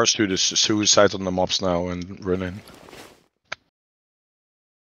 Or do the suicide on the mobs now and run in.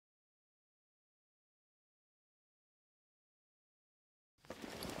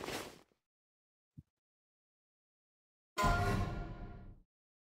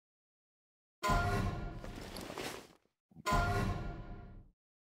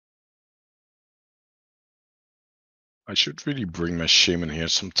 I should really bring my shaman here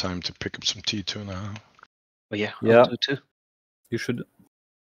sometime to pick up some T2 now. Oh, yeah. Yeah. I'll do too. You should.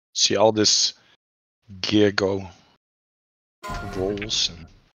 See all this gear go for rolls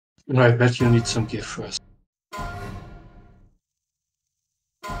and I bet you need some gear first.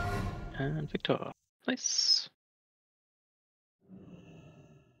 And Victor. Nice.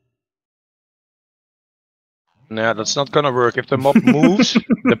 nah, that's not gonna work. If the mob moves,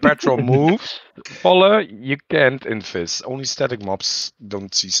 the patrol moves, follow, you can't infist. Only static mobs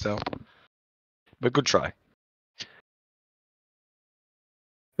don't see stealth. But good try.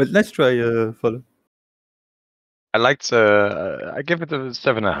 But let's try follow. I liked I give it a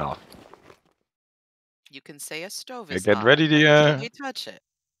 7.5. You can say a stove Yeah, is get hot, ready but to can you touch it?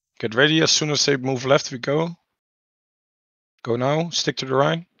 get ready. As soon as they move left, we go. Go now. Stick to the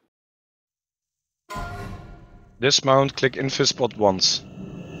right. Dismount. Click infist spot once.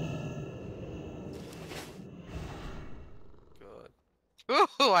 Good.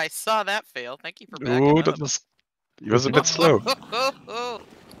 Ooh, I saw that fail. Thank you for backing Ooh, up. that was. He was a bit slow.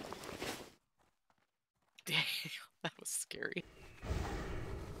 Damn, that was scary.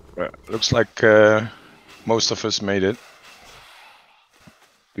 Looks like most of us made it.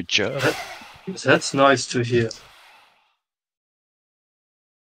 Good job. That's nice to hear.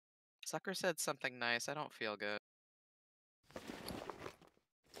 Sucker said something nice. I don't feel good.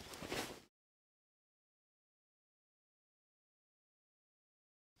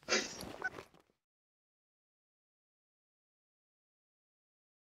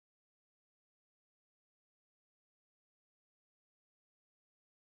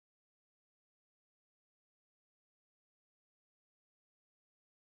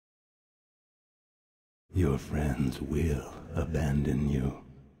 Your friends will abandon you.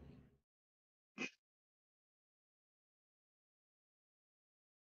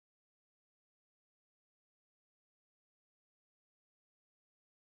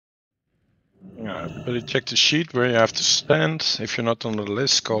 Yeah, everybody check the sheet where you have to stand. If you're not on the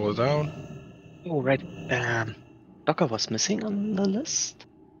list, call it out. Oh, right. Docker was missing on the list.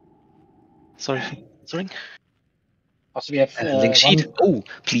 Sorry. Sorry. Also, we have Link sheet. one. Oh,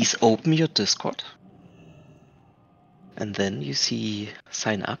 please open your Discord. And then you see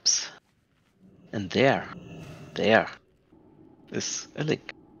sign ups. And there is a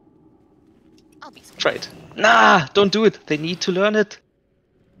link. I'll be Try it. Nah, don't do it. They need to learn it.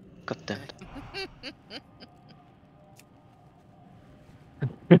 God damn it.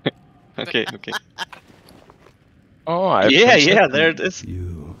 Okay. Oh, I have Yeah, Princess- there it is.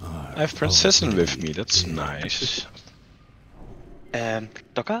 I have Princessin with me. That's nice.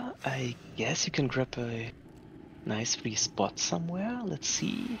 Docker, I guess you can grab a nice free spot somewhere. Let's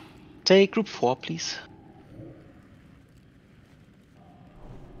see. Take group 4, please.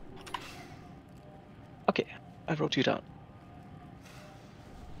 Okay, I wrote you down.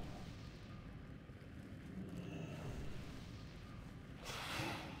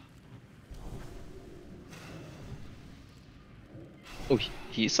 Oh,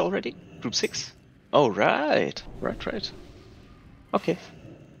 he's already group 6. Oh, right. Okay,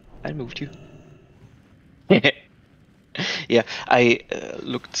 I moved you. Yeah, I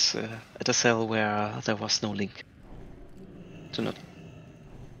looked at a cell where there was no link. Do not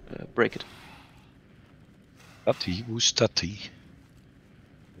break it. Tati, who's Tati?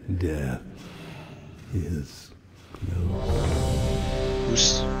 Death is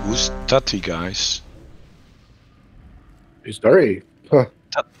Who's Tati, guys? Who's Dory? Huh.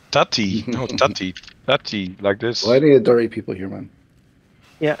 Tati, no Tati, Tati, like this. Well, any Dory people here, man.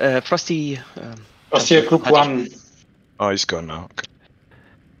 Yeah, Frosty. Frosty, group Tati. 1. Oh, he's gone now.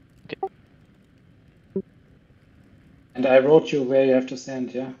 Okay. And I wrote you where you have to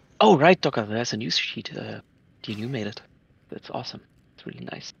stand, yeah? Oh, right, Docker, there's a news sheet. DNU made it. That's awesome. It's really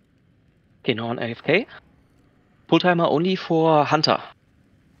nice. Okay, now on AFK. Full timer only for Hunter.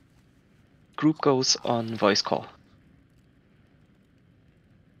 Group goes on voice call.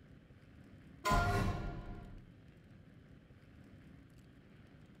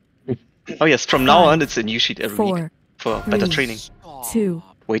 Oh yes, from now on it's a new sheet every week for better training. 2.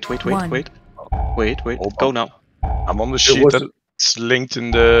 Wait. One. Go now. I'm on the sheet that's linked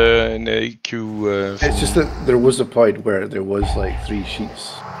in the AQ. It's just that there was a point where there was like 3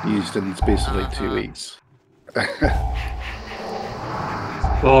 sheets used in the space of like 2 weeks.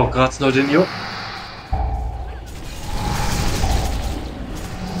 Oh, Graz Nordinho.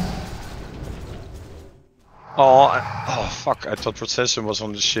 Oh, fuck! I thought Procession was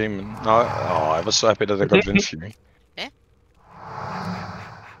on the Shaman. No, I was so happy that I got Wind Fury. Eh? I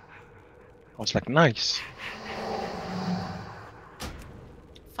was like, nice.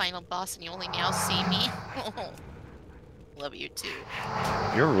 Final boss, and you only now see me. Love you too.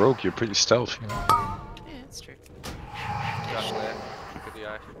 You're a rogue. You're pretty stealthy. Yeah, that's true. Got that. Good the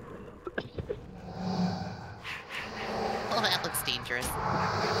eye. Oh, that looks dangerous.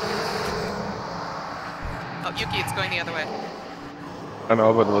 Oh, Yuki, it's going the other way. I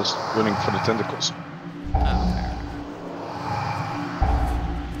know, but I was running for the tentacles. Oh,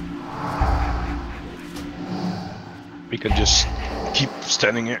 We can just keep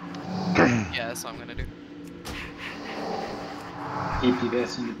standing here. yeah, that's what I'm gonna do. EP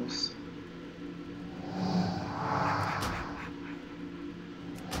best in the bus.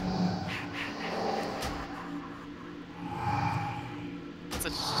 It's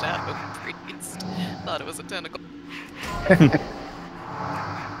a shadow priest. Thought it was a tentacle.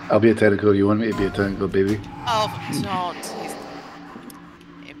 I'll be a tentacle. You want me to be a tentacle, baby? Oh, don't. He's...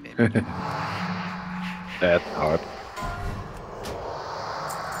 Hey, baby. That's hard.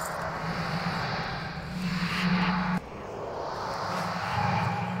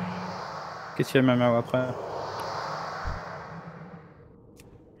 Qu'est-ce qu'il y a même après? I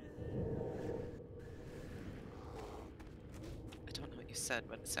don't know what you said,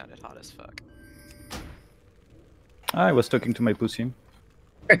 but it sounded hot as fuck. I was talking to my pussy.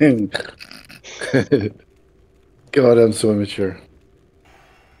 God, I'm so immature.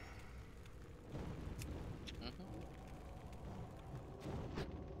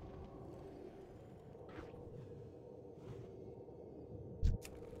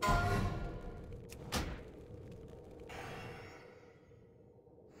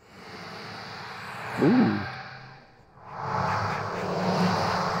 Ooh.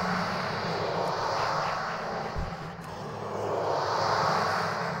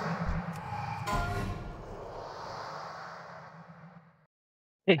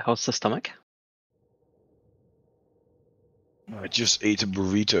 Hey, how's the stomach? I just ate a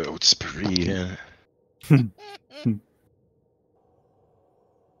burrito. It's pretty. Good.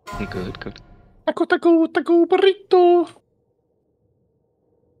 Taco, burrito.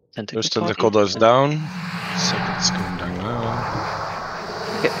 First tentacle goes down. Second's going down now.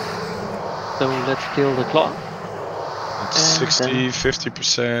 Okay. So let's kill the claw. It's 60,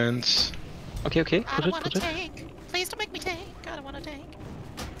 50%. Okay. I don't want to tank. Please don't make me tank. I don't want to tank.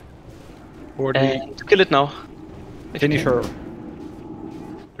 40. And kill it now. Finish her.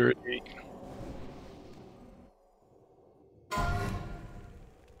 30.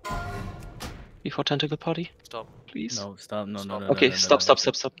 Before tentacle party. Stop. Please. No, stop. No. Okay, stop.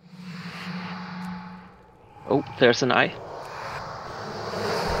 Oh, there's an eye.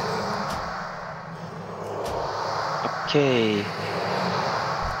 Okay,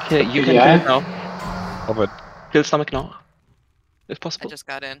 you can kill it now. Kill stomach now, if I possible. just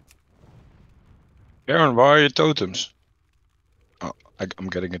got in. Aaron, why are your totems? Oh, I'm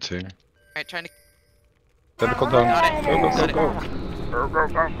getting it here. Alright, trying to... Tentacle down. Got it. Go.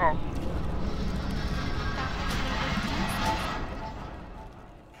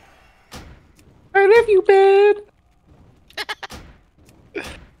 I love you, man.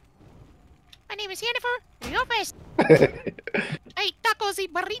 My name is Jennifer Lopez. I eat tacos y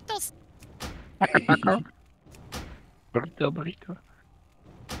burritos. Burrito.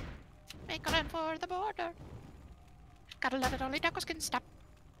 Make a run for the border. Gotta love it, only tacos can stop.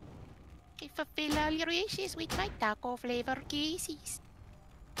 I fulfill all your wishes with my taco flavor kisses.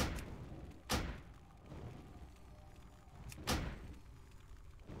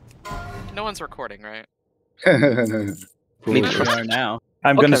 No one's recording, right? Me We first. are now.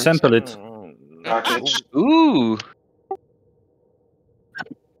 I'm Okay. gonna sample it. Ooh.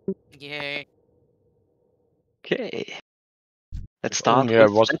 Yay. Okay. Let's start Only I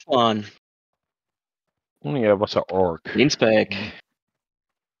with was that one. only I was an orc. Leans back.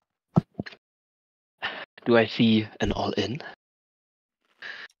 Do I see an all-in?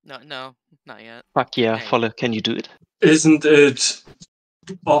 No, not yet. Fuck yeah, Hey. Volle, can you do it? Isn't it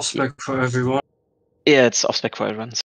off spec for everyone? Yeah, it's off spec for everyone.